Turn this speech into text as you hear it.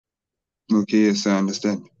Okay, yes, I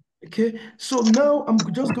understand. Okay, so now I'm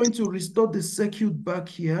just going to restore the circuit back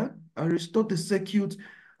here. I restore the circuit,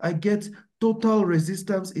 I get total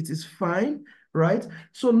resistance, it is fine, right?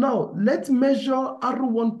 So now let's measure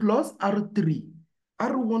R1 plus R3.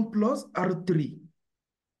 R1 plus R3.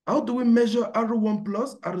 How do we measure R1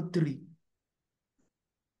 plus R3?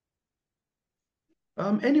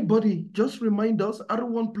 Anybody, just remind us,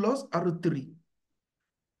 R1 plus R3.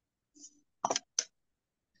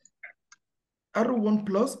 R1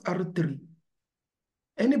 plus R3.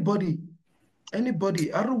 Anybody,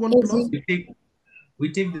 R1 plus?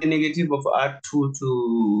 We take the negative of R2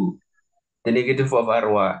 to the negative of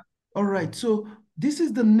R1. All right, so this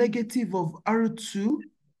is the negative of R2.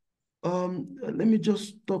 Let me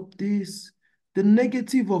just stop this. The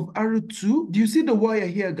negative of R2, do you see the wire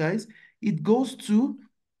here, guys? It goes to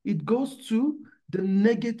the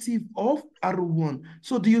negative of R1.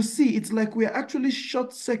 So do you see, it's like we're actually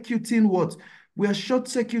short circuiting what? We are short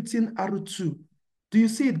circuiting R2. Do you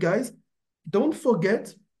see it, guys? Don't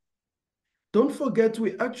forget,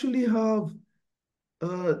 we actually have,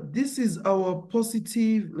 this is our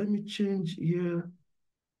positive. Let me change here.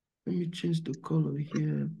 Let me change the color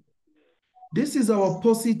here. This is our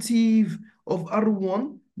positive of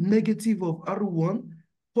R1, negative of R1,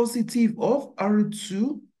 positive of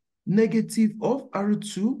R2, negative of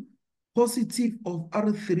R2, positive of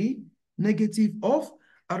R3, negative of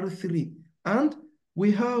R3. And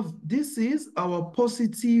we have, this is our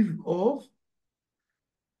positive of,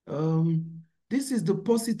 this is the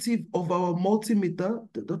positive of our multimeter.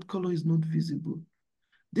 That color is not visible.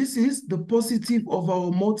 This is the positive of our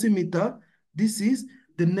multimeter. This is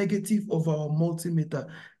the negative of our multimeter.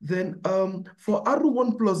 Then for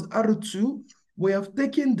R1 plus R2, we have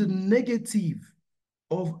taken the negative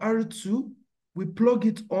of R2, we plug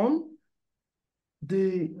it on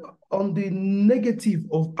the negative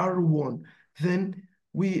of R1. Then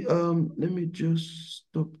we, let me just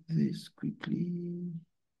stop this quickly.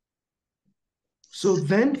 So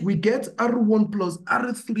then we get R1 plus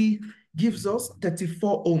R3 gives us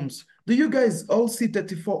 34 ohms. Do you guys all see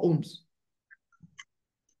 34 ohms?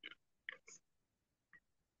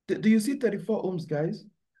 Do you see 34 ohms, guys?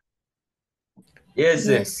 Yes,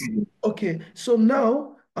 Yes. Okay, so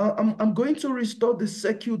now I'm going to restore the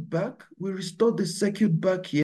circuit back. We restore the circuit back here.